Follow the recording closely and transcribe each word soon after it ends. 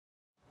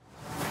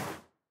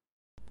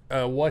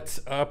What's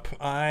up?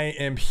 I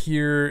am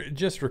here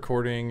just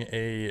recording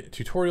a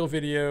tutorial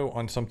video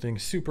on something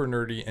super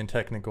nerdy and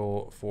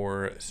technical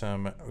for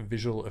some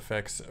visual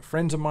effects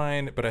friends of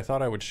mine, but I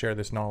thought I would share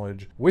this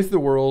knowledge with the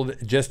world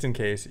just in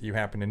case you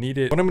happen to need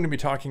it. What I'm going to be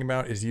talking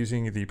about is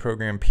using the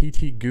program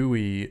PT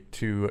GUI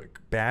to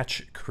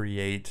batch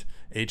create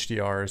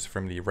HDRs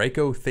from the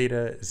Ricoh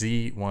Theta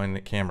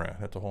Z1 camera.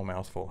 That's a whole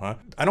mouthful, huh?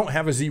 I don't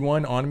have a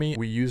Z1 on me.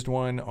 We used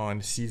one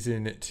on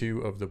season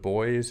 2 of The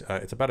Boys.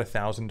 It's about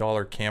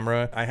 $1,000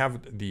 camera. I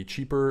have the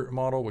cheaper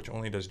model, which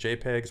only does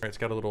JPEGs. It's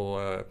got a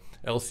little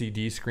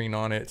LCD screen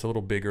on it. It's a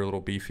little bigger, a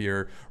little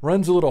beefier.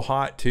 Runs a little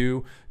hot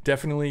too.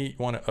 Definitely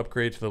want to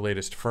upgrade to the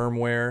latest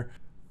firmware.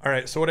 All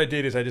right, so what I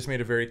did is I just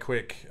made a very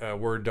quick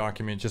Word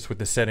document just with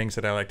the settings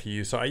that I like to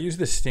use. So I use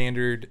the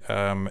standard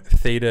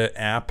Theta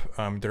app.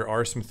 There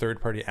are some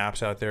third-party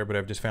apps out there, but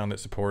I've just found that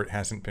support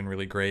hasn't been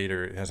really great,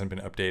 or it hasn't been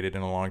updated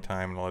in a long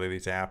time in a lot of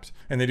these apps.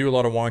 And they do a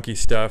lot of wonky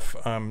stuff.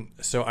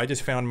 So I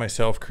just found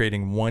myself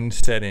creating one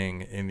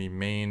setting in the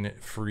main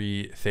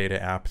free Theta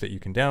app that you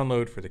can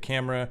download for the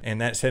camera. And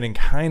that setting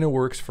kind of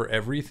works for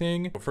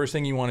everything. The first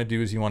thing you want to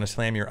do is you want to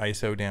slam your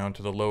ISO down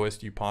to the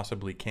lowest you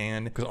possibly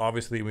can, because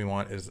obviously we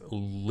want as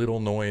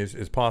little noise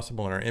as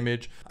possible in our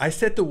image. I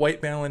set the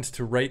white balance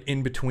to right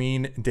in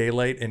between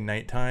daylight and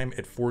nighttime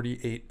at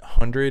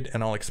 4800,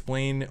 and I'll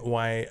explain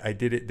why I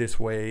did it this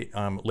way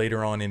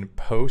later on in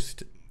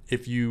post.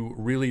 If you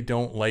really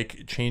don't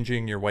like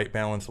changing your white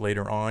balance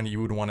later on,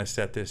 you would want to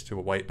set this to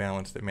a white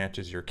balance that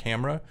matches your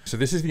camera. So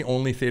this is the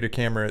only Theta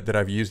camera that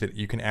I've used that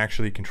you can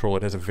actually control.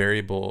 It has a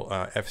variable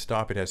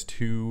f-stop. It has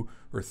 2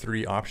 or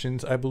 3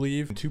 options, I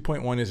believe.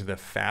 2.1 is the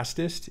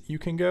fastest you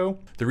can go.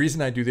 The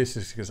reason I do this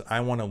is because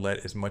I want to let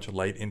as much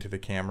light into the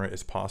camera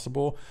as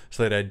possible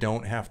so that I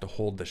don't have to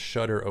hold the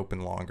shutter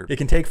open longer. It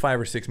can take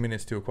 5 or 6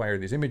 minutes to acquire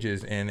these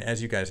images, and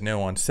as you guys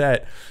know, on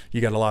set, you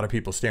got a lot of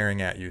people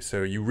staring at you,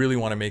 so you really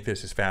want to make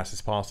this as fast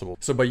as possible.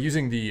 So by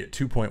using the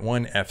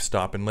 2.1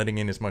 f-stop and letting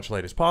in as much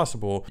light as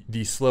possible,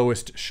 the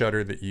slowest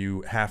shutter that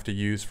you have to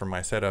use for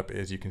my setup,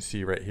 as you can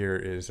see right here,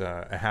 is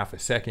a half a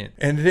second.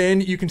 And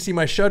then you can see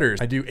my shutters.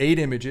 I do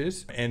 8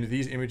 images, and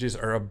these images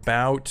are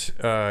about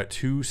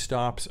 2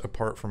 stops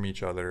apart from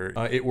each other.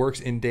 It works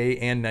in day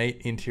and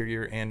night,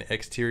 interior and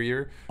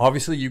exterior.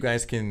 Obviously, you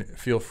guys can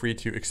feel free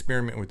to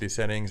experiment with these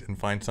settings and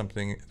find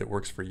something that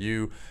works for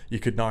you. You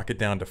could knock it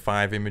down to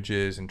 5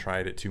 images and try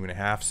it at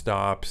 2.5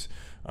 stops.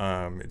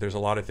 There's a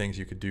lot of things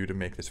you could do to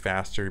make this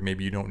faster.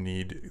 Maybe you don't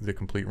need the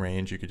complete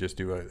range. You could just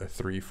do a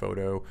 3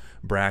 photo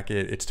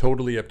bracket. It's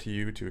totally up to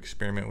you to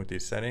experiment with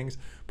these settings,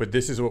 but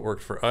this is what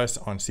worked for us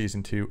on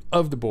season 2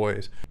 of The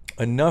Boys.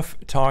 Enough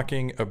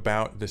talking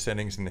about the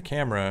settings in the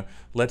camera.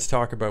 Let's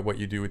talk about what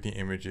you do with the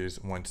images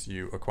once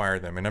you acquire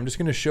them. And I'm just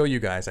going to show you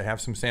guys. I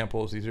have some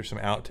samples. These are some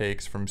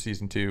outtakes from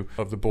season 2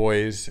 of The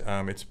Boys.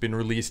 It's been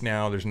released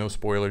now. There's no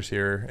spoilers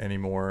here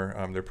anymore.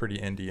 They're pretty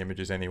indie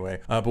images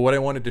anyway. But what I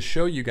wanted to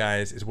show you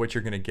guys is what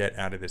you're going to get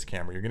out of this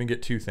camera. You're going to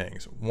get 2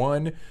 things.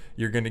 One,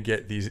 you're going to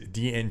get these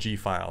DNG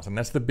files, and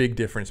that's the big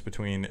difference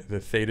between the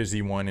Theta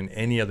Z1 and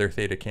any other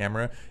Theta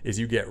camera, is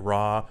you get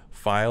raw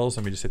files.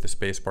 Let me just hit the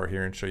space bar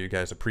here and show you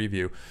guys a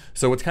preview.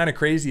 So what's kind of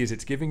crazy is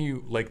it's giving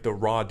you like the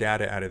raw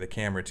data out of the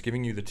camera. It's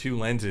giving you the 2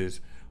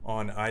 lenses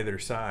on either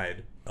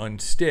side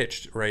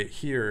unstitched right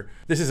here.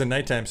 This is a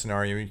nighttime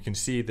scenario. You can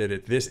see that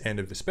at this end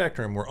of the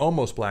spectrum we're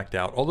almost blacked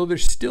out, although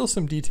there's still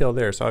some detail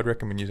there, so I'd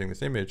recommend using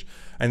this image.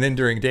 And then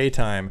during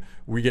daytime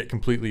we get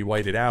completely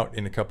whited out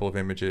in a couple of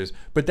images,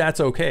 but that's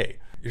okay.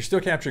 You're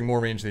still capturing more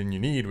range than you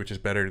need, which is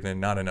better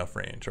than not enough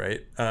range,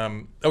 right?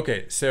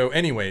 Okay, so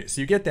anyway, so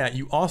you get that.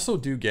 You also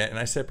do get, and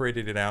I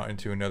separated it out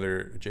into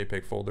another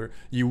JPEG folder,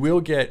 you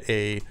will get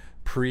a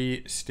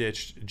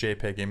pre-stitched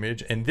JPEG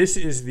image, and this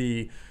is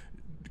the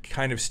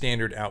kind of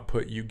standard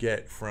output you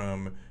get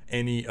from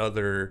any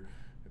other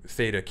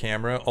Theta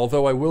camera.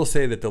 Although I will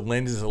say that the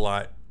lens is a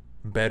lot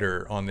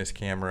better on this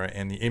camera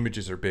and the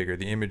images are bigger.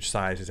 The image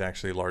size is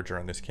actually larger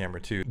on this camera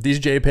too. These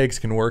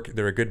JPEGs can work.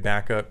 They're a good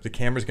backup. The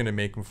camera's going to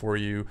make them for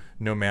you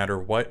no matter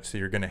what, so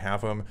you're going to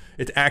have them.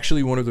 It's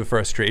actually one of the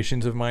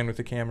frustrations of mine with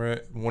the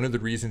camera. One of the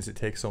reasons it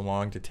takes so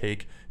long to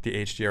take the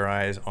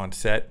HDRIs on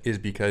set is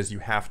because you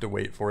have to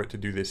wait for it to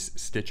do this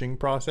stitching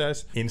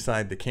process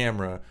inside the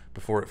camera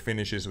before it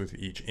finishes with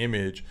each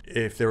image.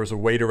 If there was a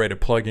way to write a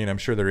plugin, I'm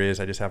sure there is,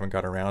 I just haven't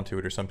got around to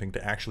it, or something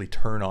to actually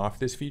turn off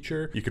this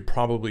feature, you could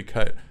probably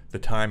cut the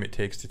time it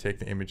takes to take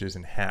the images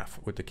in half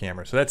with the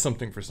camera. So that's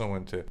something for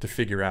someone to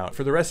figure out.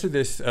 For the rest of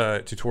this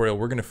tutorial,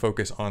 we're gonna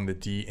focus on the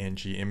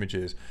DNG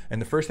images.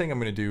 And the first thing I'm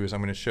gonna do is I'm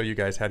gonna show you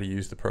guys how to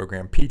use the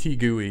program PT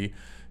GUI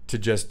to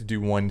just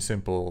do one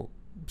simple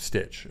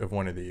stitch of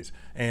one of these.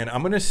 And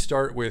I'm gonna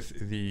start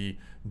with the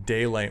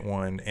daylight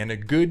one. And a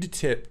good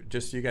tip,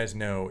 just so you guys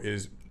know,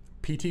 is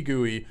PT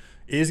GUI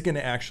is going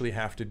to actually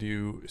have to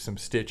do some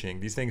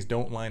stitching. These things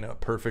don't line up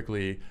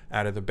perfectly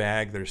out of the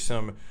bag. There's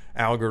some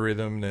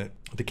algorithm that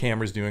the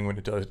camera's doing when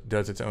it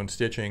does its own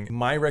stitching.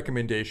 My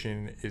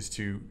recommendation is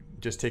to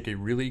just take a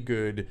really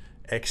good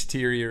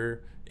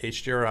exterior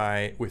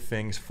HDRI with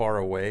things far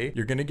away,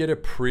 you're gonna get a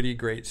pretty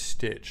great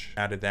stitch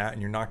out of that,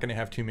 and you're not gonna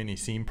have too many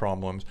seam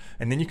problems.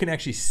 And then you can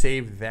actually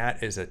save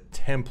that as a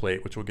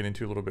template, which we'll get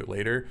into a little bit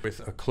later,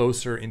 with a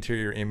closer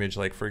interior image.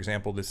 Like for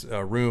example, this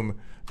room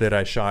that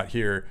I shot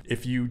here,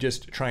 if you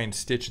just try and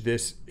stitch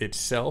this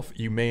itself,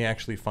 you may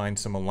actually find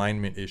some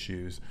alignment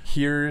issues.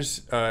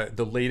 Here's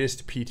the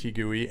latest PT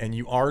GUI, and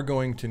you are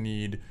going to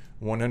need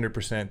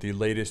 100% the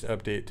latest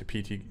update to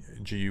PT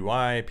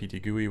GUI,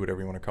 PT GUI, whatever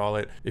you want to call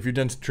it. If you've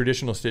done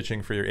traditional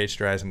stitching for your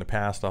HDRIs in the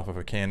past off of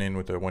a Canon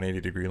with a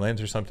 180-degree lens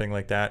or something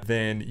like that,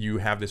 then you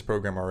have this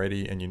program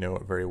already and you know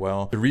it very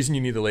well. The reason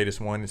you need the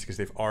latest one is because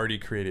they've already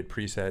created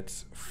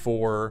presets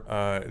for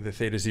the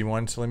Theta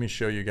Z1. So let me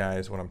show you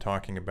guys what I'm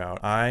talking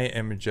about. I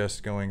am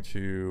just going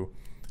to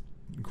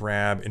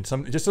grab, and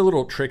just a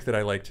little trick that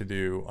I like to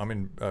do, I'm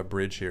in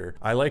Bridge here.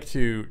 I like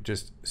to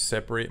just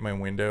separate my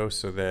window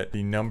so that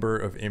the number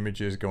of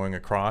images going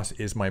across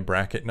is my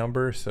bracket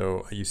number.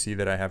 So you see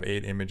that I have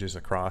 8 images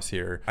across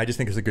here. I just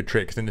think it's a good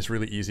trick because then it's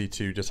really easy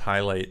to just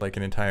highlight like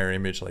an entire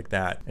image like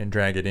that and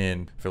drag it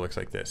in if it looks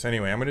like this.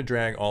 Anyway, I'm going to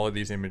drag all of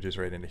these images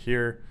right into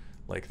here.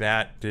 Like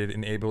that. Did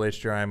enable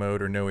HDRI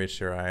mode or no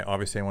HDRI?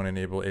 Obviously I want to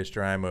enable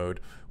HDRI mode.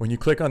 When you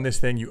click on this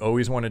thing, you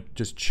always want to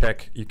just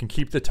check. You can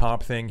keep the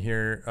top thing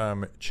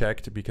here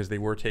checked because they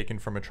were taken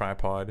from a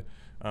tripod.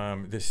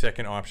 This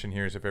second option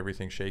here is if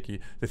everything's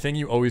shaky. The thing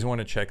you always want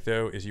to check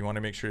though is you want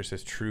to make sure it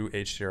says true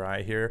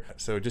HDRI here.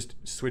 So just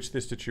switch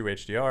this to true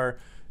HDR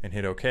and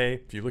hit OK.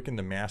 If you look in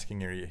the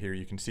masking area here,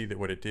 you can see that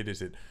what it did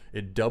is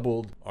it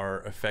doubled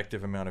our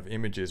effective amount of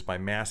images by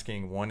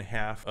masking one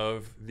half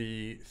of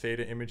the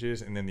Theta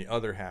images and then the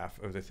other half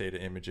of the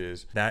Theta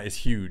images. That is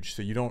huge.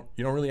 So you don't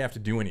really have to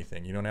do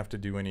anything. You don't have to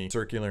do any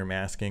circular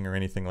masking or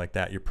anything like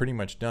that. You're pretty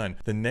much done.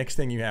 The next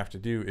thing you have to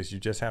do is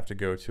you just have to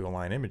go to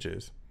Align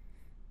Images.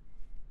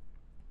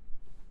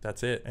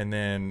 That's it. And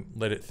then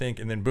let it think,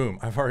 and then boom,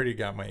 I've already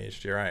got my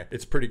HDRI.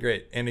 It's pretty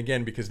great. And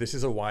again, because this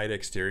is a wide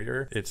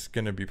exterior, it's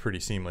gonna be pretty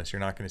seamless. You're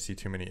not gonna see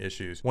too many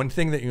issues. One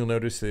thing that you'll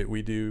notice that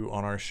we do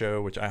on our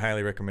show, which I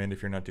highly recommend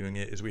if you're not doing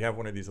it, is we have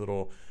one of these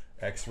little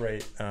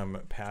X-Rite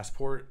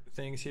passport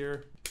things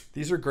here.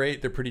 These are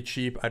great. They're pretty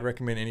cheap. I'd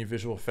recommend any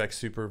visual effects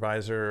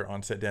supervisor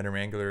on set Data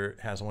Wrangler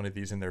has one of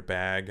these in their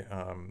bag,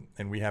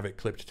 and we have it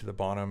clipped to the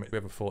bottom. We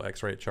have a full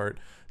X-Rite chart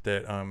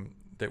that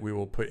that we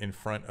will put in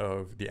front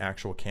of the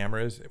actual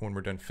cameras when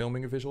we're done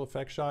filming a visual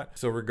effects shot.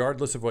 So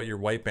regardless of what your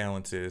white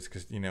balance is,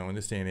 because you know in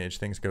this day and age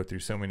things go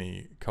through so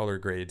many color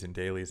grades and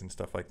dailies and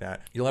stuff like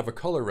that, you'll have a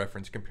color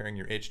reference comparing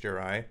your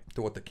HDRI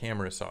to what the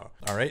camera saw.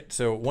 All right,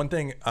 so one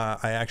thing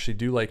I actually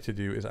do like to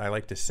do is I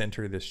like to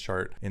center this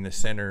chart in the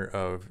center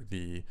of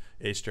the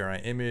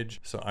HDRI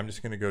image. So I'm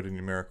just going to go to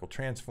numerical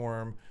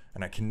transform,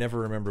 and I can never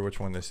remember which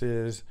one this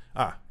is.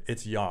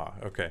 It's yaw.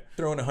 Okay.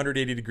 Throw in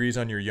 180 degrees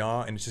on your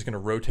yaw, and it's just going to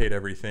rotate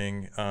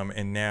everything.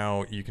 And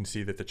now you can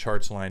see that the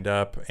chart's lined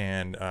up,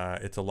 and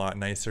it's a lot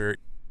nicer.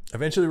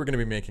 Eventually we're going to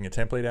be making a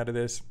template out of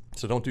this,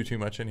 so don't do too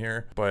much in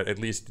here, but at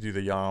least do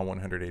the yaw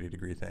 180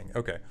 degree thing.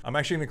 Okay, I'm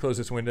actually going to close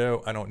this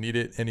window. I don't need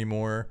it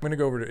anymore. I'm going to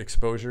go over to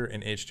exposure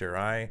and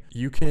HDRI.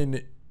 You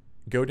can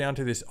go down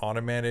to this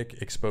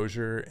automatic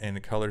exposure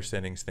and color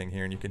settings thing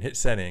here, and you can hit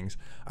settings.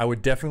 I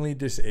would definitely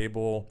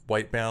disable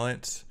white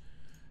balance,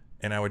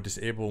 and I would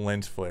disable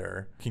lens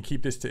flare. You can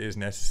keep this to is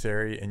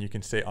necessary, and you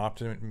can say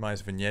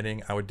optimize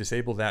vignetting. I would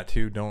disable that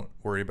too. Don't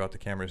worry about the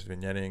camera's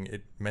vignetting.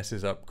 It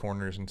messes up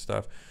corners and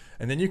stuff.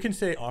 And then you can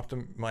say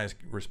optimize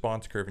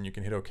response curve, and you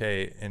can hit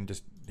OK and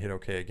just hit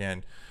OK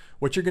again.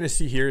 What you're going to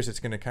see here is it's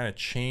going to kind of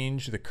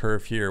change the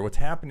curve here. What's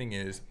happening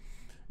is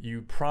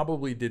you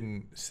probably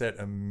didn't set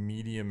a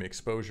medium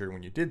exposure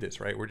when you did this,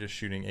 right? We're just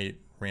shooting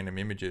 8 random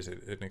images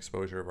at an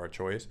exposure of our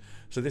choice.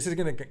 So this is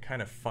going to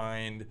kind of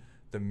find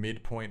the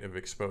midpoint of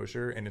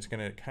exposure, and it's going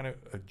to kind of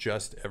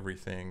adjust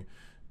everything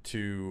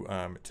to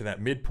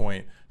that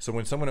midpoint. So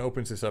when someone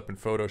opens this up in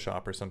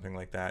Photoshop or something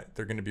like that,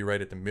 they're going to be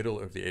right at the middle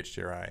of the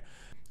HDRI.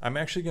 I'm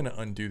actually going to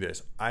undo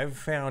this. I've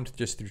found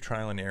just through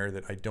trial and error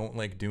that I don't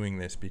like doing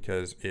this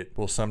because it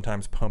will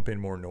sometimes pump in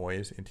more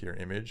noise into your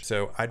image.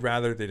 So I'd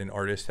rather that an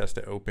artist has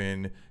to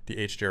open the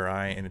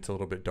HDRI and it's a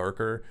little bit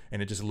darker, and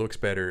it just looks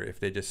better if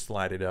they just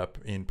slide it up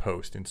in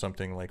post in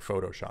something like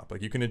Photoshop.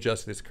 Like you can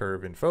adjust this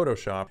curve in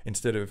Photoshop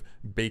instead of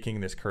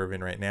baking this curve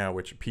in right now,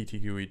 which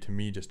PT GUI to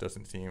me just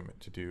doesn't seem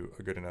to do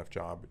a good enough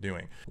job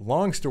doing.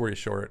 Long story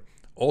short,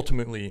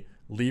 ultimately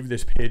leave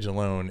this page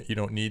alone. You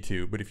don't need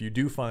to, but if you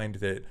do find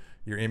that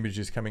your image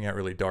is coming out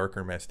really dark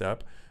or messed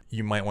up,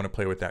 you might want to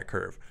play with that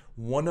curve.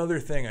 One other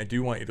thing I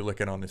do want you to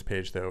look at on this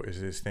page though is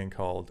this thing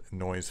called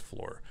noise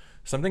floor.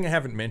 Something I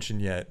haven't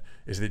mentioned yet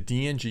is that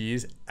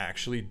DNGs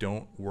actually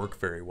don't work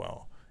very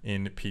well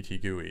in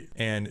PT GUI,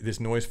 and this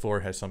noise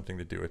floor has something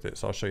to do with it.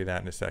 So I'll show you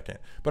that in a second.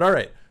 But all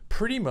right,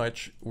 pretty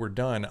much we're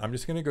done. I'm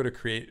just going to go to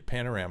create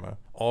panorama,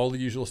 all the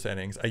usual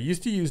settings. I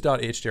used to use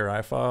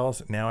 .HDRI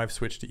files. Now I've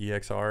switched to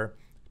EXR.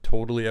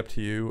 totally up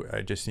to you.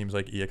 It just seems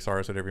like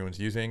EXR is what everyone's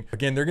using.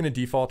 Again, they're going to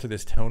default to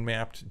this tone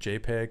mapped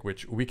JPEG,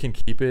 which we can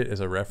keep it as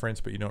a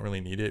reference, but you don't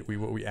really need it.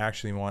 What we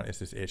actually want is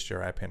this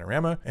HDRI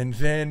panorama, and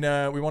then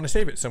we want to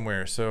save it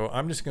somewhere. So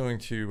I'm just going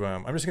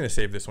to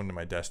save this one to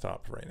my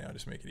desktop right now.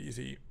 Just make it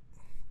easy.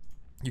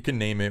 You can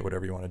name it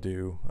whatever you want to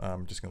do.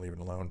 I'm just going to leave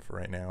it alone for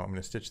right now. I'm going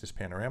to stitch this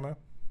panorama.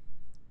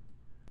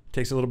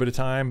 Takes a little bit of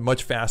time,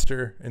 much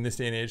faster in this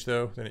day and age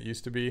though than it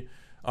used to be.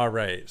 All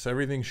right, so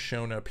everything's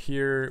shown up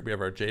here. We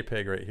have our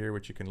JPEG right here,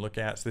 which you can look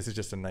at. So this is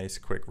just a nice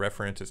quick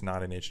reference. It's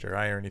not an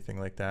HDRI or anything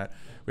like that.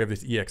 We have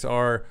this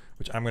EXR,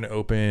 which I'm gonna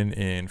open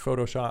in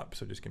Photoshop.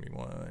 So just give me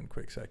one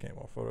quick second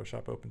while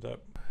Photoshop opens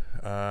up.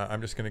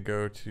 I'm just gonna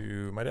go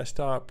to my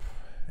desktop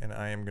and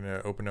I am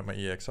gonna open up my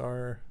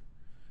EXR.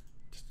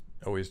 Just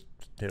always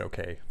hit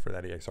okay for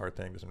that EXR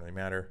thing, doesn't really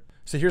matter.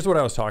 So here's what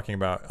I was talking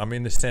about. I'm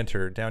in the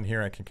center. Down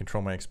here I can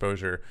control my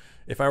exposure.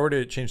 If I were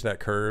to change that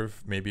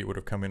curve, maybe it would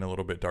have come in a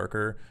little bit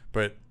darker,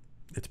 but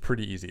it's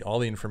pretty easy. All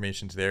the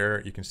information's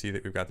there. You can see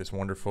that we've got this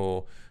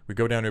wonderful, we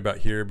go down to about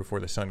here before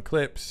the sun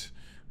clips.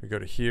 We go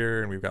to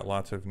here and we've got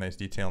lots of nice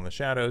detail in the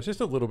shadows, just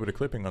a little bit of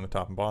clipping on the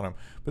top and bottom.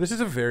 But this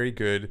is a very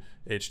good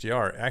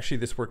HDR. Actually,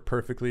 this worked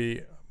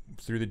perfectly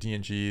through the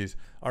DNGs.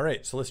 All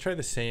right, so let's try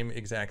the same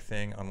exact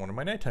thing on one of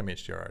my nighttime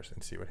HDRs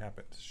and see what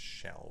happens,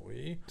 shall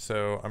we?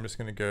 So I'm just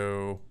gonna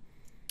go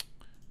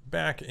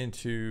back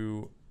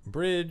into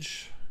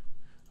Bridge.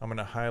 I'm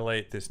gonna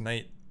highlight this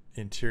night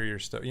interior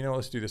stuff. You know,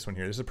 let's do this one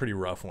here. This is a pretty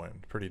rough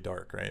one, pretty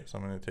dark, right? So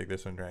I'm gonna take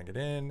this one, drag it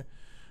in,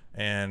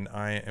 and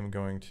I am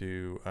going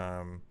to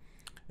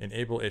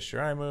enable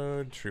HDRI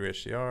mode, true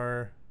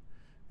HDR,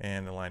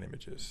 and align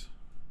images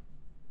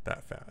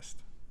that fast.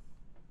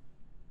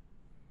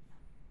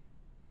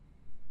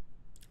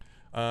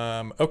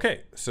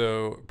 Okay,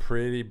 so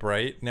pretty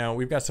bright. Now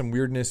we've got some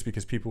weirdness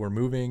because people were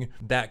moving.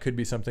 That could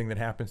be something that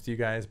happens to you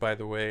guys, by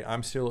the way.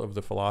 I'm still of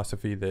the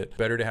philosophy that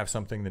better to have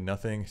something than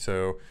nothing.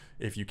 So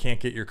if you can't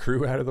get your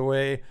crew out of the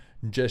way,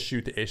 just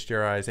shoot the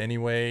HDRIs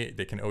anyway.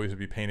 They can always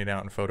be painted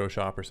out in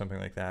Photoshop or something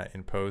like that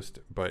in post,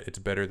 but it's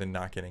better than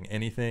not getting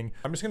anything.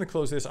 I'm just gonna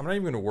close this. I'm not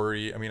even gonna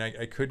worry. I mean,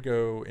 I could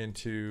go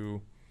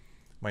into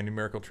my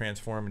numerical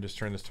transform and just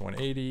turn this to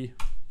 180.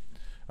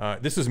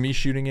 This is me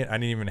shooting it. I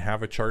didn't even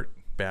have a chart.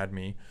 Bad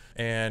me.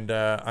 And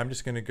I'm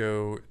just going to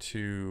go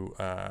to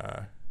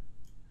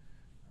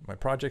my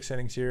project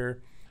settings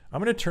here.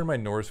 I'm going to turn my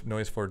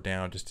noise floor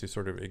down just to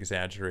sort of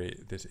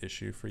exaggerate this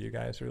issue for you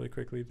guys really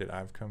quickly that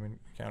I've come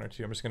encountered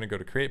to. I'm just going to go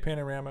to create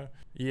panorama,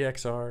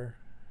 EXR,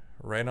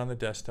 right on the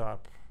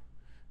desktop.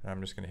 And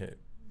I'm just going to hit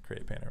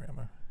create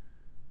panorama.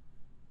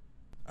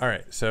 All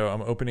right, so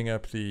I'm opening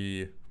up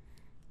the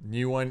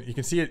new one. You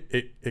can see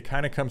it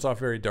kind of comes off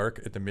very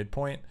dark at the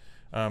midpoint.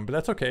 But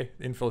that's okay,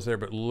 the info is there,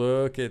 but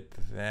look at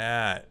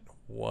that.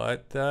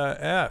 What the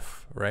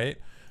F, right?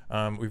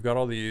 We've got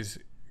all these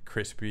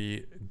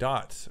crispy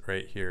dots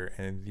right here,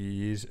 and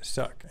these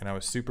suck. And I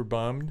was super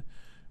bummed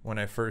when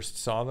I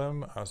first saw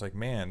them. I was like,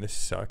 man, this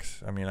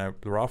sucks. I mean,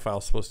 the raw file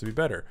is supposed to be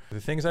better. The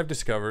things I've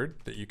discovered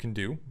that you can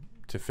do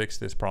to fix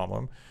this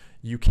problem,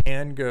 you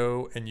can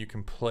go and you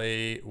can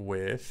play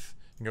with,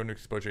 you can go into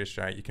exposure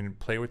HDRI, you can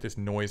play with this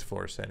noise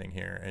floor setting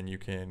here, and you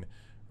can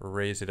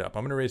raise it up.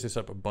 I'm going to raise this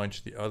up a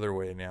bunch the other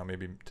way now,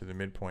 maybe to the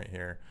midpoint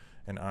here,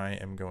 and I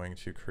am going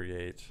to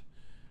create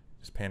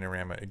this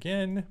panorama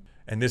again,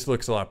 and this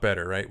looks a lot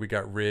better, right? We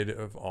got rid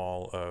of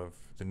all of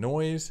the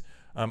noise.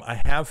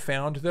 I have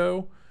found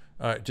though,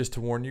 just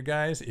to warn you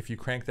guys, if you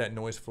crank that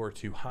noise floor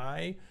too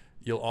high,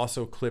 you'll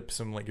also clip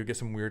some, like you'll get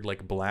some weird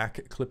like black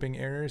clipping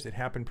errors. It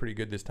happened pretty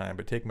good this time,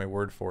 but take my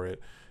word for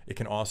it, it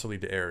can also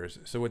lead to errors.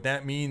 So what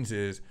that means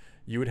is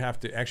you would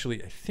have to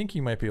actually, I think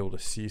you might be able to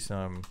see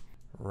some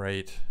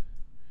right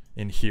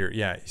in here.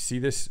 Yeah, see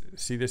this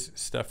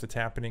stuff that's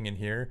happening in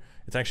here?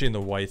 It's actually in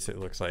the whites, it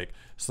looks like.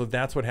 So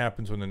that's what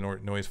happens when the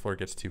noise floor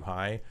gets too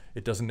high.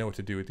 It doesn't know what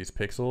to do with these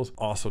pixels.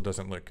 Also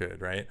doesn't look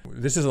good, right?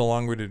 This is a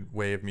long-winded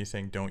way of me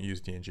saying don't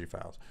use DNG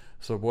files.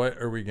 So what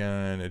are we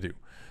gonna do?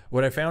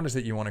 What I found is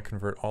that you want to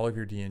convert all of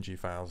your DNG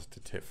files to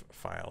TIFF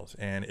files,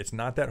 and it's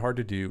not that hard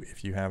to do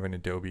if you have an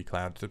Adobe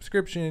Cloud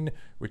subscription,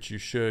 which you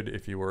should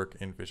if you work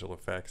in visual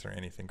effects or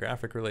anything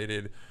graphic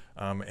related,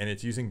 and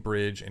it's using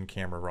Bridge and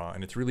Camera Raw,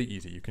 and it's really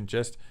easy. You can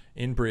just,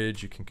 in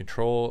Bridge, you can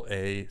Control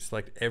A,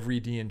 select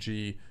every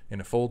DNG in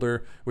a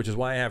folder, which is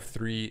why I have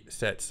 3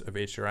 sets of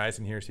HDRIs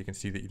in here, so you can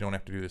see that you don't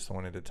have to do this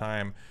one at a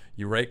time.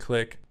 You right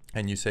click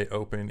and you say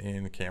open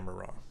in Camera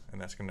Raw, and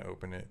that's going to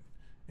open it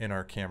in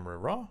our Camera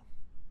Raw.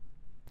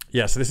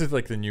 Yeah, so this is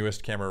like the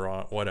newest Camera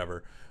Raw,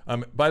 whatever.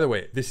 By the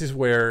way, this is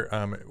where,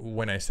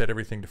 when I set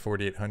everything to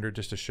 4800,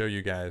 just to show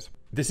you guys,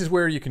 this is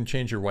where you can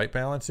change your white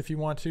balance if you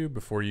want to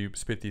before you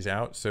spit these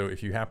out. So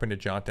if you happen to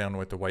jot down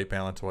what the white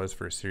balance was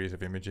for a series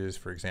of images,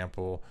 for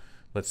example,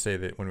 let's say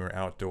that when we were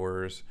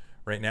outdoors,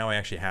 right now I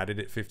actually had it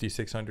at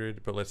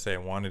 5600, but let's say I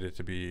wanted it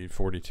to be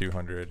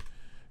 4200.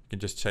 can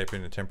just type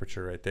in the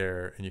temperature right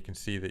there, and you can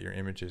see that your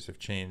images have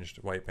changed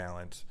white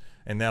balance,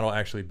 and that'll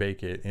actually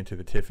bake it into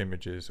the TIFF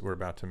images we're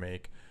about to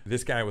make.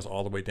 This guy was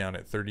all the way down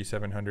at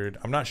 3700.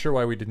 I'm not sure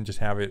why we didn't just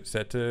have it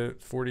set to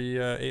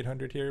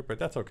 4800 here, but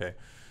that's okay.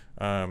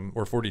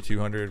 Or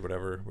 4200,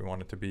 whatever we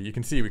want it to be. You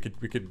can see we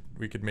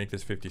could make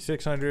this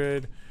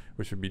 5600,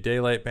 which would be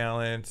daylight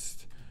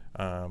balanced.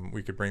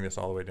 We could bring this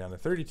all the way down to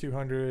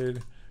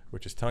 3200,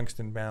 which is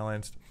tungsten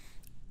balanced.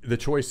 The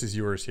choice is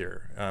yours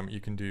here. You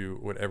can do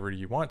whatever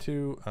you want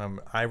to.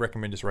 I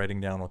recommend just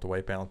writing down what the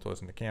white balance was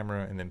in the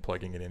camera and then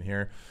plugging it in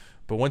here.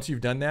 But once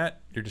you've done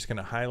that, you're just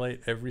gonna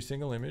highlight every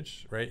single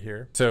image right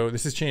here. So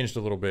this has changed a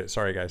little bit.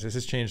 Sorry guys, this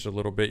has changed a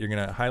little bit. You're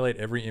gonna highlight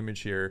every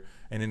image here,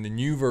 and in the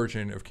new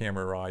version of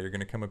Camera Raw, you're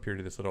gonna come up here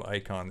to this little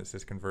icon that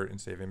says Convert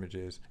and Save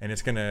Images, and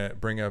it's gonna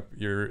bring up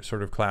your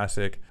sort of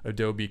classic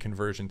Adobe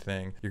conversion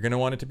thing. You're gonna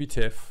want it to be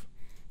TIFF.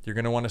 You're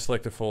gonna wanna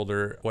select a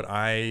folder. What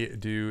I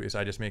do is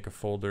I just make a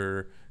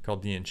folder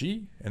called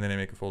DNG, and then I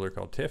make a folder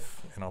called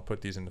TIFF, and I'll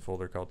put these in the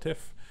folder called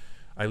TIFF.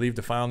 I leave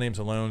the file names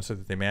alone so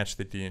that they match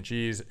the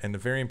DNGs. And the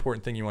very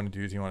important thing you want to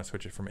do is you want to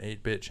switch it from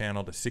 8-bit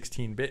channel to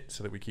 16-bit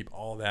so that we keep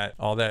all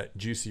that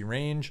juicy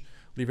range.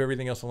 Leave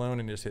everything else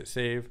alone and just hit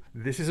save.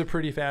 This is a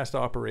pretty fast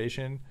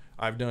operation.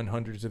 I've done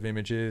hundreds of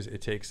images.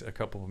 It takes a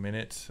couple of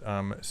minutes.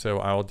 So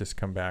I'll just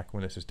come back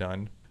when this is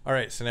done. All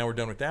right, so now we're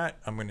done with that.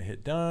 I'm going to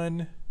hit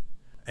done.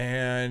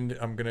 And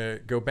I'm gonna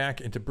go back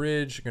into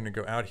Bridge, I'm gonna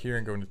go out here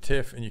and go into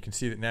TIFF, and you can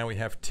see that now we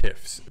have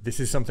TIFFs. This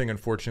is something,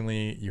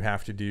 unfortunately, you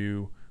have to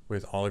do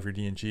with all of your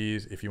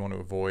DNGs if you want to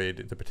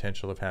avoid the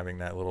potential of having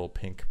that little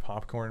pink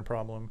popcorn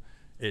problem.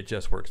 It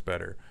just works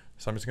better.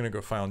 So I'm just gonna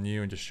go File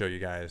New and just show you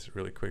guys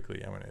really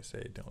quickly. I'm gonna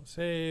say Don't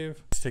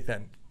Save. Let's take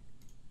that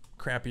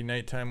crappy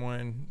nighttime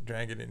one,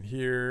 drag it in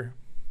here,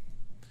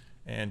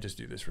 and just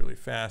do this really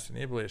fast.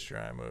 Enable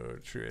HDRI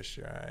mode, True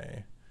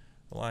HDRI,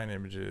 align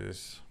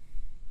images.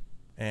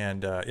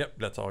 And yep,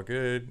 that's all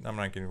good. I'm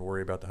not going to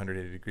worry about the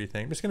 180-degree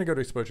thing. I'm just going to go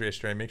to Exposure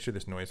HDRI, make sure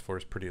this noise floor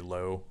is pretty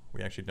low.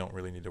 We actually don't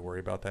really need to worry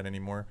about that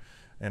anymore.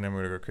 And I'm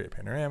going to go create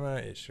panorama,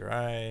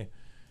 HDRI,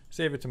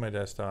 save it to my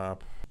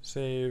desktop,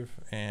 save,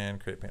 and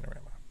create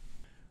panorama.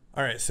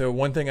 All right, so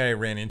one thing I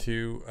ran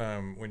into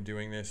when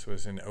doing this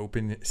was an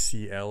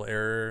OpenCL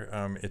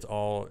error. It's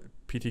all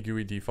PT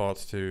GUI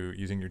defaults to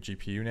using your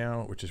GPU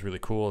now, which is really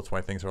cool. It's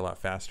why things are a lot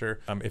faster.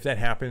 If that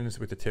happens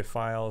with the TIFF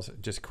files,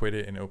 just quit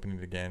it and open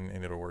it again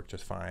and it'll work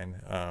just fine.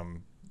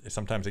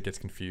 Sometimes it gets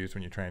confused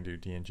when you try and do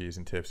DNGs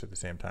and TIFFs at the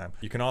same time.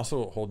 You can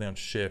also hold down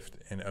Shift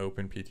and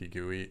open PT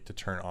GUI to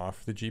turn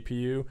off the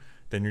GPU.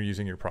 Then you're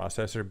using your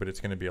processor, but it's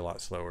gonna be a lot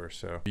slower.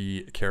 So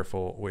be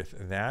careful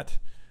with that.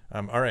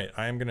 All right,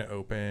 I'm gonna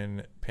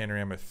open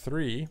Panorama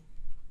 3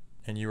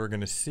 and you are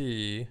gonna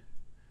see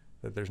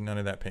that there's none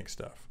of that pink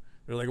stuff.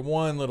 There's like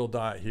one little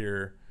dot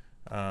here,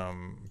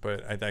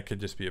 but that could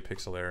just be a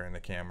pixel error in the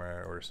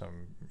camera or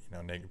some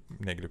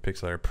negative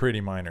pixel error,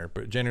 pretty minor.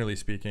 But generally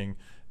speaking,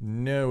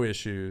 no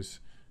issues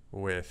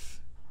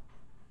with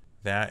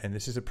that. And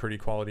this is a pretty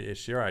quality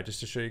HDRI. Just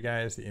to show you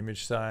guys, the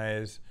image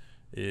size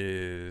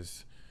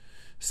is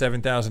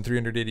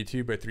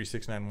 7,382 by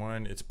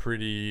 3691. It's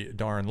pretty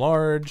darn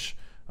large.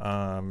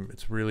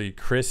 It's really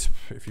crisp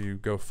if you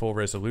go full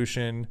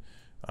resolution.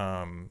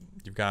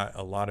 You've got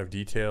a lot of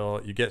detail.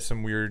 You get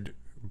some weird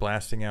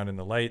blasting out in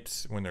the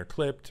lights when they're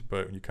clipped,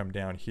 but when you come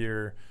down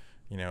here,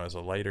 as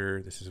a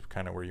lighter, this is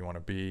kind of where you want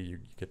to be. You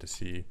get to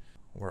see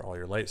where all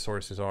your light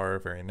sources are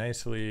very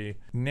nicely.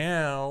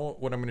 Now,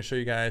 what I'm going to show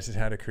you guys is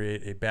how to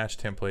create a batch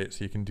template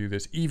so you can do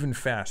this even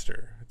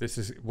faster. This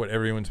is what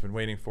everyone's been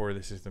waiting for.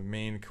 This is the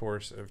main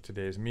course of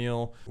today's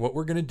meal. What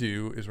we're going to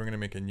do is we're going to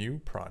make a new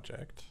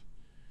project.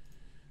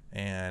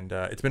 And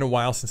it's been a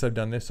while since I've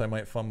done this, so I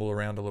might fumble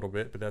around a little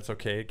bit, but that's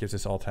okay. It gives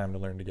us all time to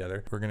learn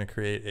together. We're going to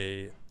create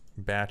a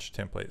batch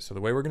template. So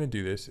the way we're going to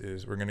do this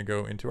is we're going to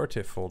go into our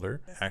TIFF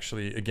folder.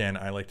 Actually, again,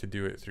 I like to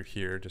do it through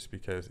here just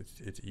because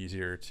it's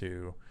easier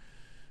to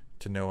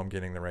know I'm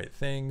getting the right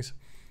things.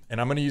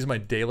 And I'm going to use my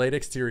daylight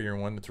exterior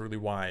one that's really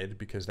wide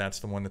because that's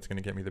the one that's going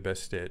to get me the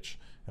best stitch.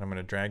 And I'm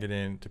going to drag it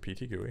into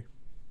PT GUI.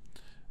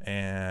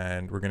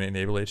 And we're going to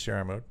enable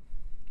HDR mode,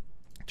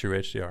 True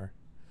HDR.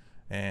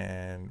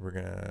 And we're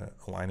going to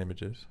align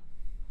images.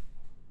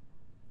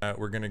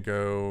 We're going to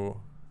go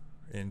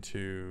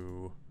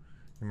into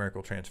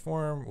numerical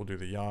transform. We'll do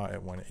the yaw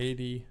at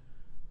 180.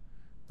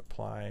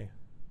 Apply.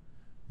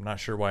 I'm not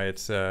sure why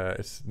it's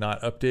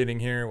not updating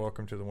here.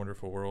 Welcome to the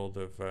wonderful world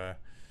of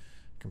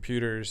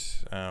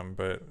computers.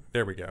 But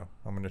there we go.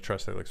 I'm going to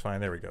trust that it looks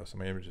fine. There we go. So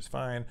my image is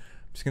fine.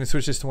 I'm just going to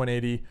switch this to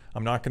 180.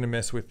 I'm not going to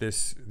mess with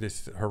this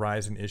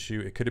horizon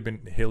issue. It could have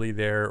been hilly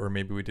there, or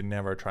maybe we didn't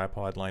have our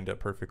tripod lined up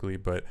perfectly,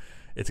 but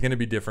it's going to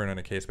be different on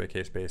a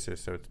case-by-case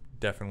basis. So it's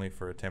definitely,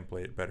 for a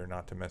template, better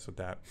not to mess with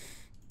that.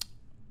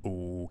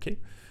 Okay.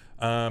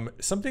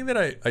 Something that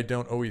I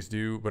don't always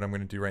do, but I'm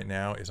going to do right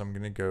now, is I'm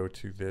going to go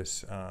to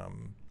this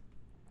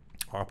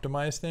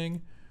optimize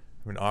thing.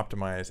 I'm going to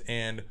optimize,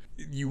 and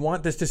you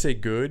want this to say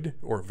good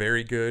or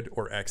very good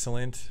or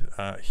excellent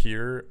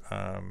here.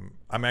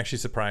 I'm actually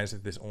surprised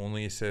that this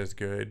only says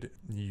good.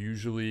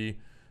 Usually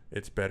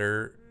it's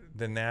better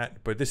than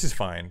that, but this is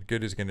fine.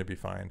 Good is going to be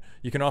fine.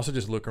 You can also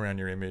just look around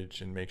your image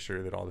and make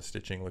sure that all the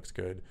stitching looks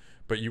good,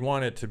 but you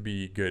want it to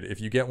be good.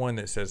 If you get one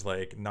that says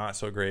like not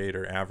so great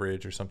or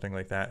average or something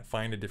like that,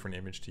 find a different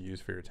image to use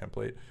for your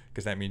template,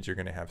 because that means you're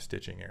going to have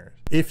stitching errors.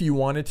 If you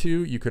wanted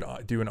to, you could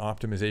do an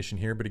optimization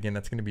here, but again,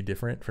 that's going to be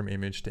different from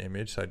image to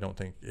image, so I don't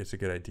think it's a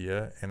good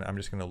idea. And I'm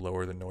just going to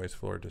lower the noise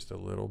floor just a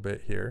little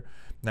bit here.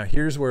 Now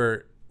here's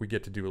where we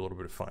get to do a little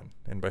bit of fun.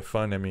 And by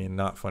fun, I mean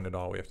not fun at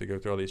all. We have to go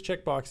through all these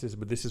checkboxes,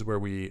 but this is where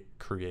we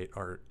create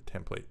our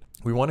template.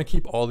 We want to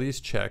keep all these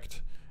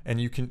checked. And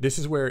you can, this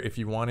is where if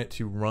you want it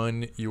to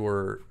run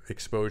your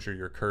exposure,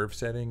 your curve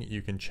setting,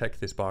 you can check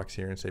this box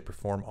here and say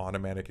perform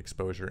automatic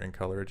exposure and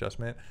color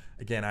adjustment.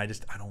 Again, I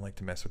don't like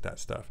to mess with that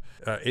stuff.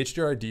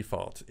 HDRI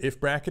default, if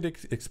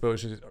bracketed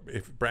exposures,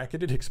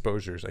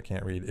 I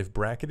can't read, if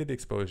bracketed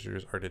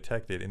exposures are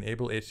detected,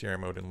 enable HDRI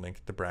mode and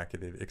link the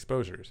bracketed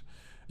exposures.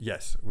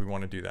 Yes, we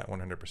want to do that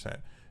 100%.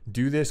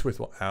 Do this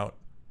without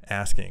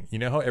asking. You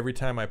know how every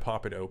time I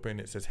pop it open,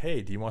 it says,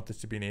 hey, do you want this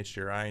to be an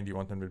HDRI and do you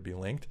want them to be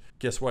linked?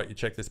 Guess what? You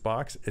check this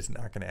box, it's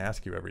not going to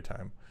ask you every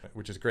time,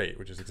 which is great,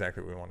 which is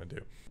exactly what we want to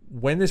do.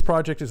 When this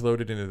project is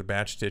loaded into the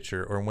batch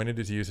stitcher or when it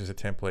is used as a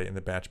template in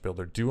the batch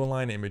builder, do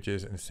align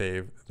images and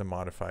save the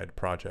modified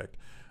project.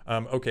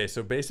 Okay,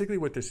 so basically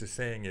what this is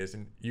saying is,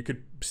 and you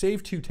could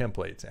save 2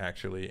 templates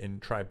actually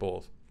and try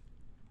both.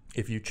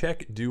 If you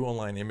check do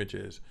align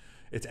images,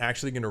 it's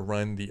actually going to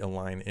run the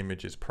align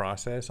images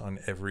process on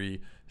every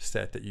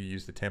set that you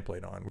use the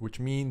template on, which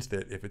means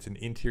that if it's an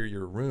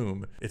interior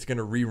room, it's going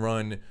to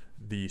rerun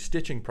the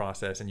stitching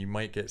process and you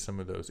might get some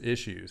of those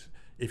issues.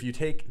 If you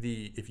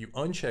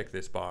uncheck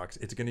this box,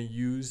 it's going to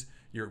use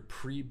your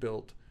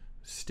pre-built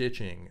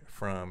stitching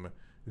from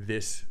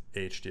this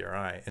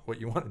HDRI. And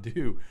what you want to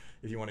do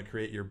if you want to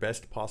create your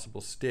best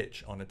possible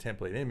stitch on a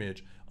template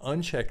image,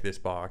 uncheck this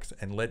box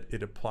and let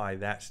it apply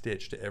that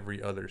stitch to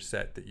every other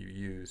set that you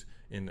use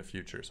in the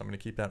future. So I'm going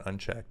to keep that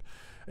unchecked.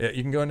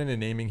 You can go into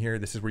naming here.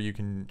 This is where you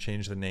can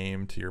change the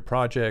name to your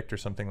project or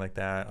something like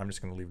that. I'm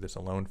just going to leave this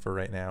alone for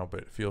right now,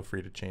 but feel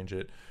free to change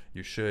it.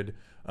 You should.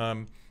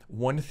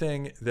 One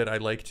thing that I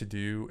like to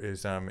do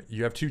is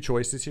you have 2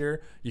 choices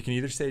here. You can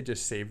either say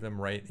just save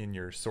them right in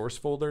your source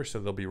folder, so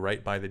they'll be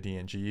right by the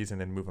DNGs and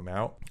then move them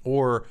out,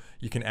 or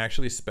you can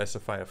actually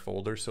specify a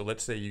folder. So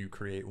let's say you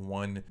create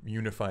one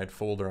unified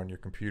folder on your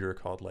computer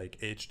called like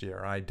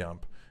HDRI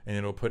dump, and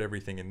it'll put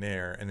everything in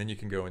there, and then you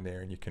can go in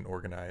there and you can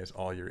organize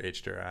all your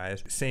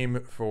HDRIs.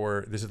 Same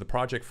for, this is the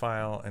project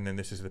file, and then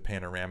this is the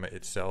panorama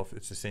itself.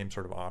 It's the same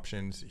sort of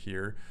options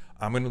here.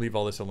 I'm going to leave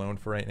all this alone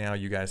for right now.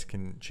 You guys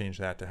can change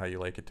that to how you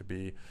like it to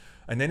be.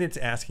 And then it's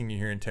asking you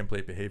here in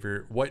template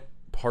behavior, what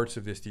parts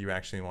of this do you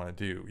actually want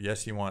to do?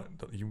 Yes,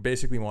 you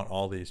basically want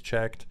all these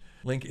checked.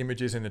 Link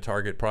images in the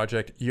target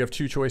project. You have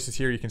 2 choices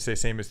here. You can say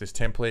same as this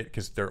template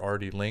because they're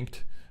already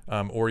linked.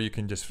 Or you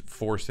can just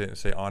force it and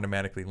say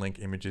automatically link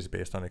images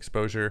based on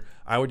exposure.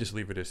 I would just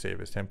leave it as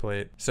save as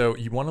template. So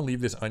you want to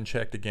leave this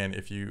unchecked again.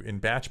 If you, in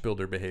batch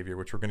builder behavior,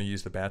 which we're going to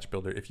use the batch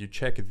builder, if you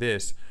check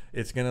this,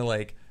 it's going to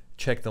like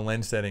check the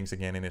lens settings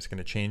again, and it's going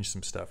to change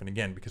some stuff. And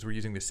again, because we're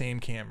using the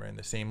same camera and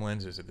the same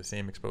lenses at the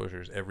same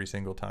exposures every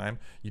single time,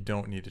 you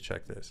don't need to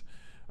check this.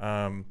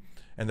 And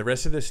the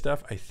rest of this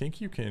stuff, I think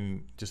you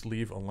can just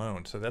leave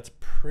alone. So that's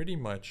pretty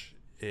much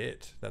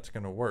it. That's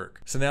going to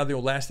work. So now the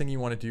last thing you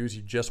want to do is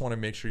you just want to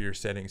make sure your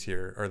settings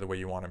here are the way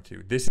you want them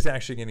to. This is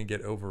actually going to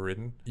get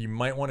overridden. You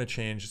might want to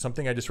change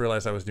something. I just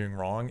realized I was doing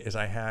wrong is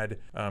I had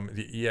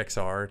the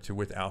EXR to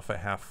with alpha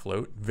half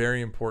float.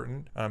 Very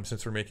important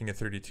since we're making a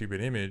 32-bit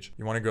image.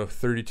 You want to go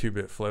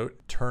 32-bit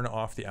float. Turn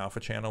off the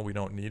alpha channel. We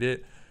don't need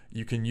it.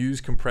 You can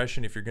use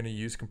compression. If you're going to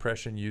use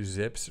compression, use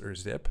zips or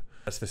zip.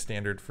 That's the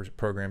standard for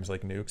programs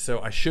like Nuke. So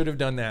I should have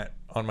done that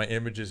on my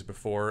images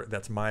before.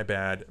 That's my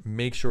bad.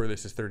 Make sure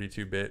this is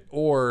 32-bit,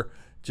 or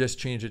just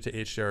change it to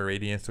HDR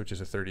Radiance, which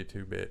is a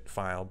 32-bit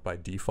file by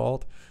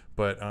default.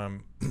 But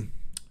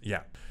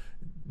yeah,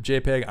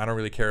 JPEG, I don't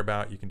really care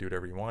about. You can do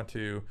whatever you want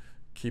to.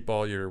 Keep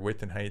all your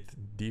width and height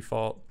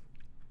default.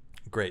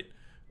 Great.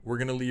 We're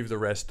going to leave the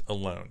rest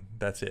alone.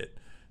 That's it.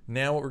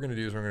 Now what we're going to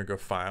do is we're going to go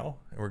File,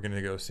 and we're going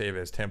to go Save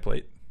as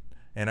Template.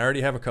 And I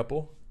already have a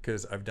couple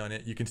because I've done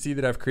it. You can see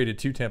that I've created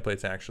 2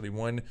 templates actually.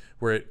 One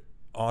where it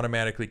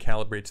automatically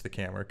calibrates the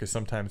camera because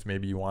sometimes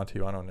maybe you want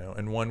to, I don't know.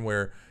 And one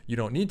where you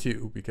don't need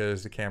to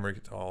because the camera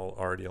is all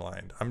already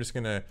aligned. I'm just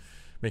going to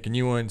make a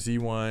new one,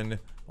 Z1,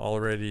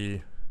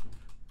 already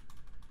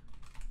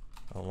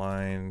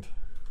aligned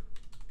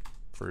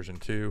version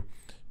 2,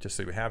 just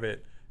so we have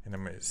it. And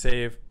I'm going to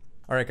save.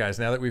 All right, guys,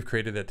 now that we've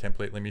created that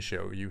template, let me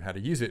show you how to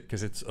use it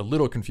because it's a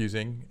little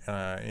confusing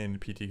in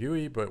PT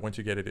GUI, but once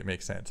you get it, it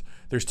makes sense.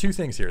 There's 2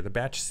 things here, the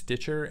batch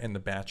stitcher and the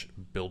batch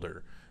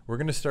builder. We're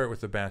going to start with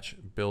the batch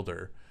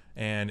builder,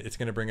 and it's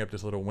going to bring up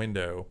this little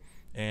window.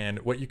 And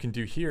what you can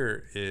do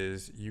here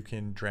is you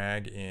can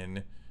drag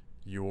in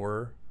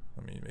your,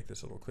 let me make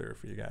this a little clearer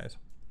for you guys.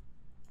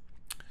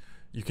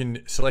 You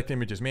can select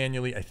images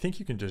manually. I think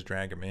you can just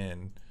drag them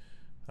in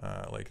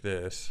like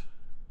this.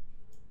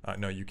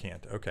 No, you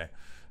can't. Okay.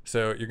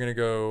 So you're gonna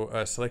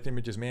go select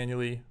images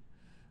manually,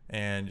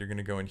 and you're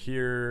gonna go in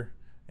here.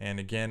 And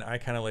again, I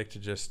kind of like to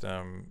just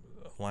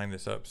line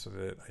this up so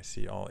that I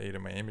see all 8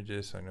 of my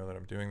images, so I know that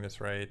I'm doing this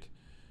right.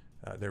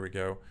 There we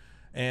go.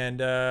 And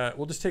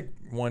we'll just take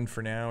one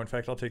for now. In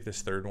fact, I'll take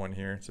this third one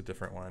here. It's a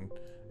different one.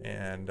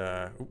 And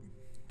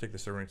take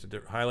this third one.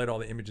 Highlight all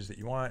the images that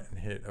you want and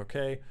hit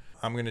OK.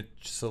 I'm going to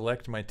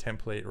select my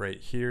template right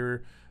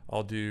here.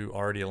 I'll do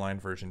already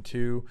aligned version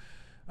 2.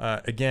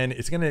 Again,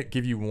 it's going to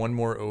give you one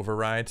more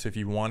override. So if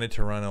you wanted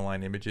to run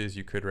align images,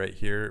 you could right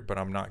here, but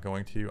I'm not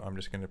going to. I'm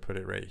just going to put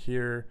it right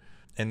here.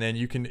 And then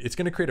it's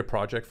going to create a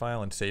project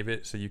file and save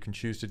it. So you can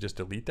choose to just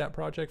delete that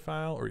project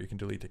file, or you can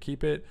delete to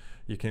keep it.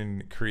 You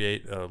can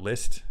create a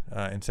list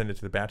and send it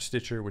to the batch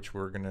stitcher, which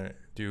we're going to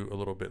do a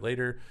little bit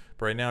later.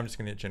 But right now I'm just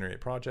going to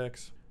generate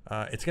projects.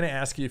 It's going to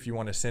ask you if you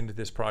want to send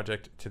this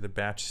project to the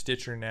batch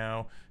stitcher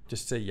now.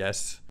 Just say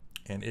yes.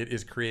 And it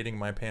is creating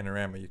my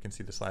panorama. You can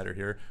see the slider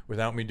here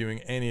without me doing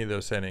any of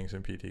those settings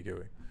in PT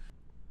GUI.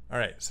 All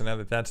right, so now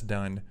that that's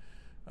done,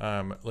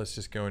 let's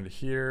just go into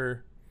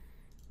here.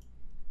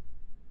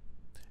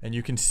 And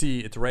you can see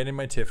it's right in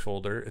my TIFF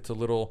folder. It's a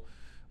little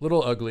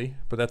ugly,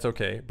 but that's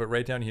okay. But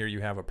right down here,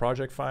 you have a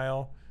project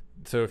file.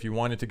 So if you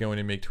wanted to go in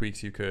and make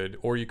tweaks, you could,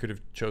 or you could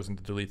have chosen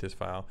to delete this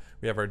file.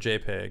 We have our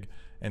JPEG,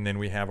 and then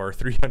we have our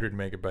 300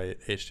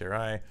 megabyte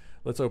HDRI.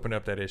 Let's open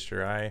up that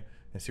HDRI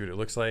and see what it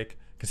looks like.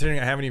 Considering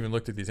I haven't even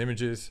looked at these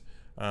images,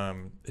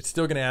 it's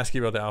still going to ask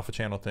you about the alpha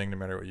channel thing no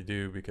matter what you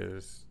do,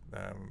 because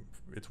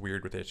it's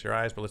weird with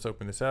HDRIs. But let's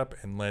open this up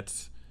and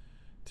let's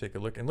take a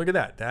look. And look at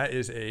that. That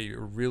is a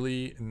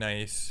really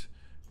nice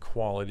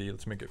quality.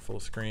 Let's make it full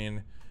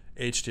screen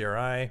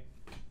HDRI.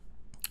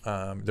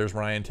 There's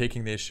Ryan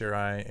taking the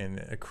HDRI and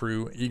a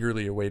crew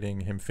eagerly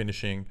awaiting him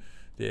finishing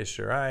the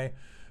HDRI.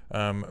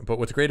 But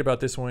what's great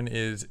about this one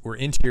is we're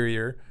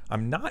interior.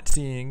 I'm not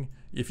seeing,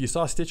 if you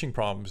saw stitching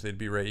problems, they'd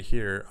be right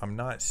here. I'm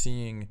not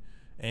seeing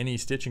any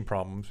stitching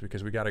problems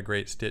because we got a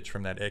great stitch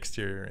from that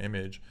exterior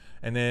image.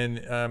 And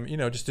then, you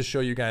know, just to show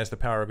you guys the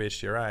power of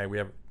HDRI, we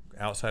have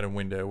outside a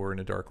window, we're in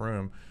a dark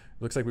room.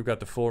 It looks like we've got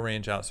the full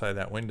range outside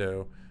that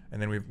window.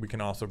 And then we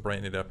can also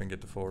brighten it up and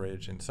get the full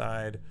range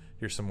inside.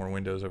 Here's some more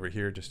windows over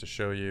here just to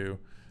show you.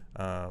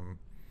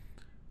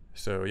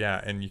 So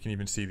yeah, and you can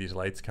even see these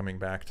lights coming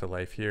back to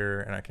life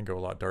here, and I can go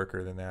a lot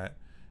darker than that.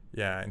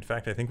 Yeah, in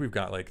fact, I think we've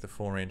got like the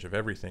full range of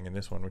everything in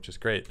this one, which is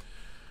great.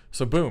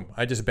 So boom,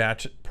 I just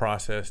batch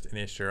processed an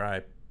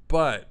HDRI,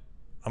 but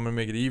I'm gonna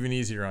make it even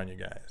easier on you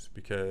guys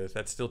because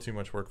that's still too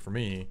much work for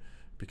me,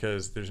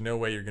 because there's no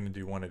way you're gonna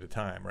do one at a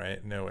time,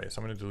 right? No way.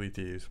 So I'm gonna delete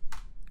these.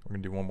 We're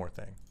gonna do one more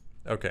thing.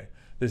 Okay,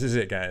 this is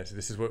it, guys.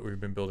 This is what we've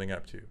been building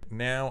up to.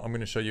 Now I'm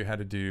going to show you how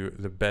to do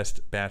the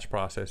best batch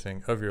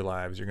processing of your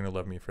lives. You're going to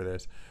love me for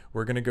this.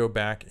 We're going to go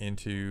back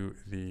into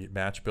the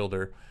batch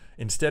builder.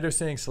 Instead of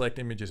saying select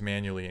images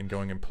manually and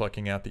going and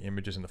plucking out the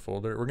images in the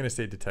folder, we're going to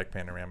say detect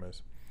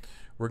panoramas.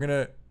 We're going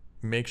to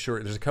make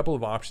sure there's a couple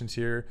of options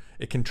here.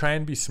 It can try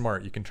and be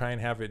smart. You can try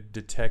and have it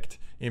detect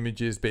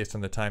images based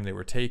on the time they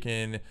were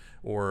taken,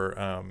 or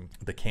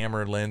the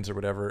camera lens or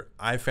whatever.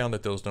 I found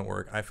that those don't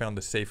work. I found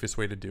the safest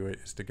way to do it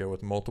is to go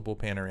with multiple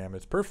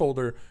panoramas per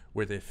folder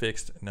with a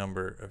fixed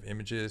number of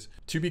images.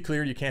 To be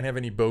clear, you can't have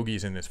any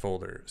bogeys in this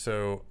folder.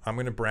 So I'm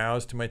going to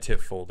browse to my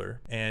TIFF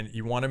folder, and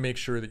you want to make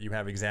sure that you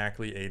have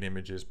exactly 8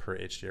 images per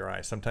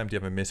HDRI. Sometimes you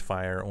have a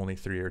misfire, only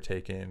 3 are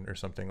taken or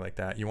something like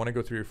that. You want to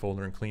go through your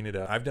folder and clean it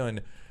up. I've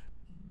done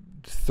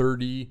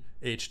 30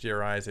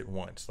 HDRIs at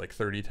once, like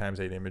 30 times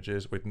 8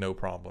 images with no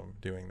problem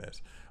doing this.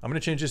 I'm going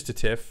to change this to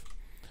TIFF.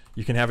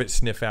 You can have it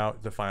sniff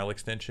out the file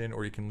extension,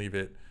 or you can leave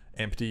it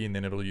empty and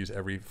then it'll use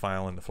every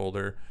file in the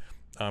folder.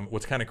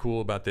 What's kind of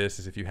cool about this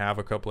is if you have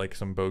a couple, like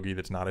some bogey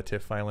that's not a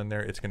TIFF file in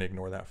there, it's going to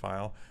ignore that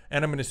file.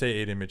 And I'm going to say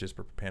 8 images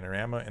per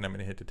panorama, and I'm going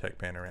to hit detect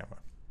panorama.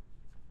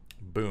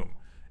 Boom.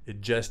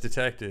 It just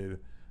detected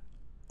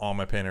all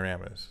my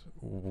panoramas,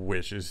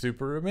 which is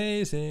super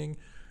amazing.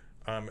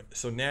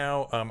 So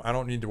now I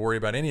don't need to worry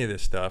about any of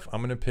this stuff.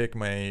 I'm going to pick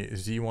my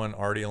Z1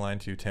 already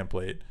aligned to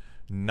template,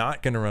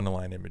 not going to run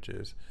align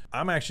images.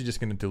 I'm actually just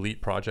going to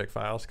delete project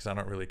files because I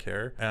don't really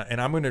care. And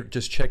I'm going to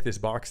just check this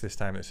box this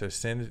time that says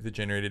send the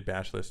generated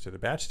batch list to the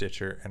batch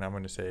stitcher. And I'm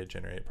going to say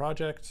generate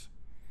projects.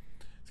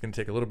 It's going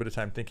to take a little bit of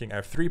time thinking. I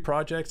have 3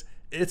 projects.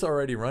 It's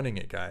already running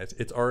it, guys.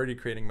 It's already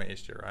creating my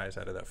HDRIs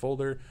out of that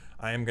folder.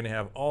 I am going to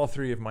have all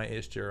 3 of my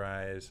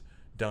HDRIs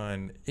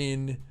done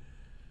in,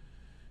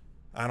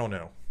 I don't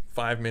know,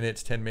 5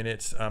 minutes, 10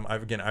 minutes.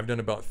 I've done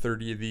about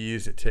 30 of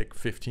these. It take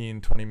 15,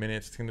 20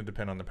 minutes. It's going to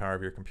depend on the power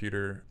of your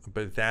computer,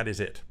 but that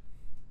is it.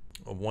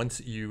 Once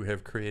you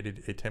have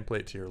created a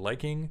template to your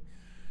liking,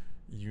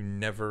 you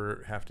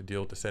never have to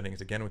deal with the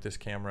settings again with this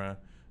camera,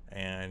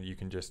 and you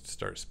can just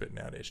start spitting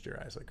out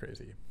HDRIs like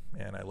crazy,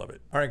 and I love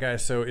it. All right,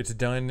 guys, so it's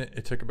done.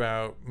 It took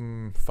about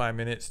 5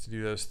 minutes to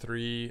do those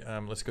 3.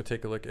 Let's go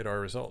take a look at our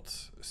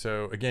results.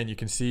 So again, you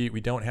can see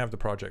we don't have the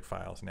project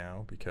files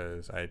now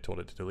because I told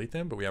it to delete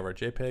them, but we have our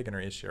JPEG and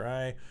our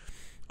HDRI.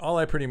 All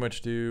I pretty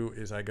much do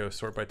is I go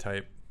sort by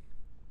type,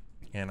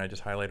 and I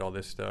just highlight all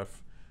this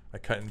stuff. I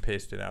cut and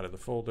paste it out of the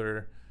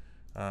folder.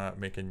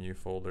 make a new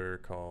folder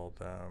called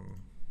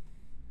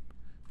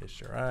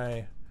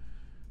HDRI,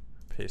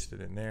 paste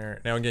it in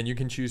there. Now again, you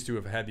can choose to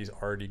have had these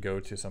already go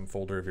to some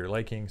folder of your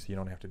liking, so you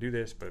don't have to do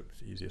this, but it's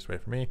the easiest way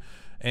for me.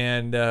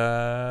 And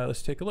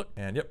let's take a look.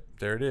 And yep,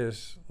 there it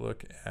is.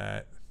 Look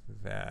at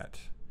that.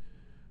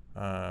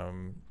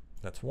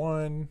 That's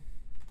 1,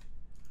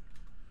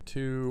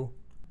 2.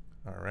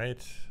 All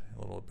right,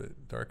 a little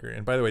bit darker.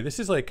 And by the way, this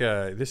is like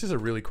this is a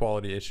really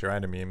quality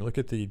HDRI to me. I mean, look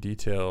at the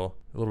detail.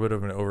 A little bit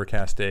of an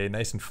overcast day,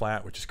 nice and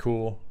flat, which is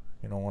cool.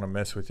 You don't want to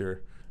mess with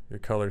your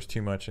colors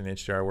too much in the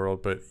HDRI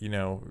world, but you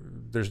know,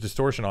 there's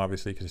distortion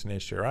obviously because it's an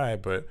HDRI,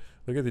 but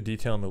look at the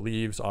detail in the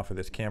leaves off of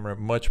this camera,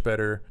 much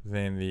better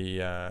than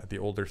the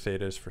older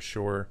Thetas for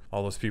sure.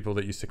 All those people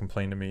that used to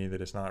complain to me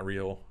that it's not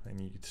real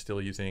and you're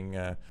still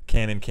using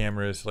Canon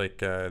cameras like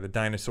the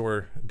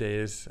dinosaur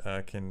days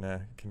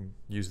can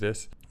use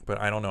this. But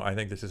I don't know, I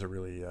think this is a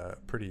really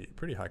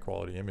pretty high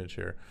quality image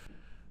here.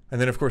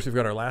 And then of course we've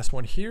got our last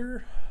one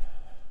here.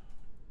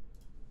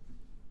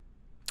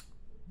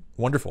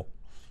 Wonderful.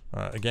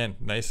 Again,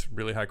 nice,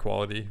 really high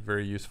quality,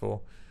 very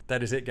useful.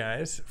 That is it,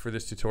 guys, for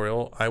this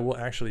tutorial. I will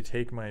actually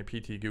take my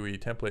PT GUI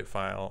template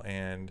file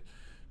and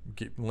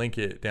link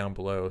it down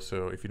below.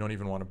 So if you don't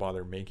even want to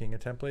bother making a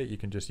template, you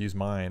can just use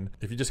mine.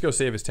 If you just go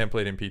save as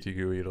template in PT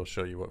GUI, it'll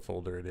show you what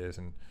folder it is,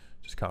 and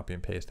just copy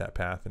and paste that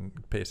path and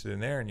paste it in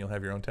there and you'll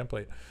have your own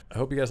template. I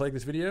hope you guys like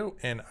this video,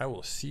 and I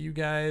will see you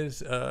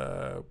guys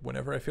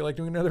whenever I feel like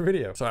doing another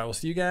video. So I will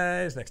see you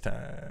guys next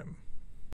time.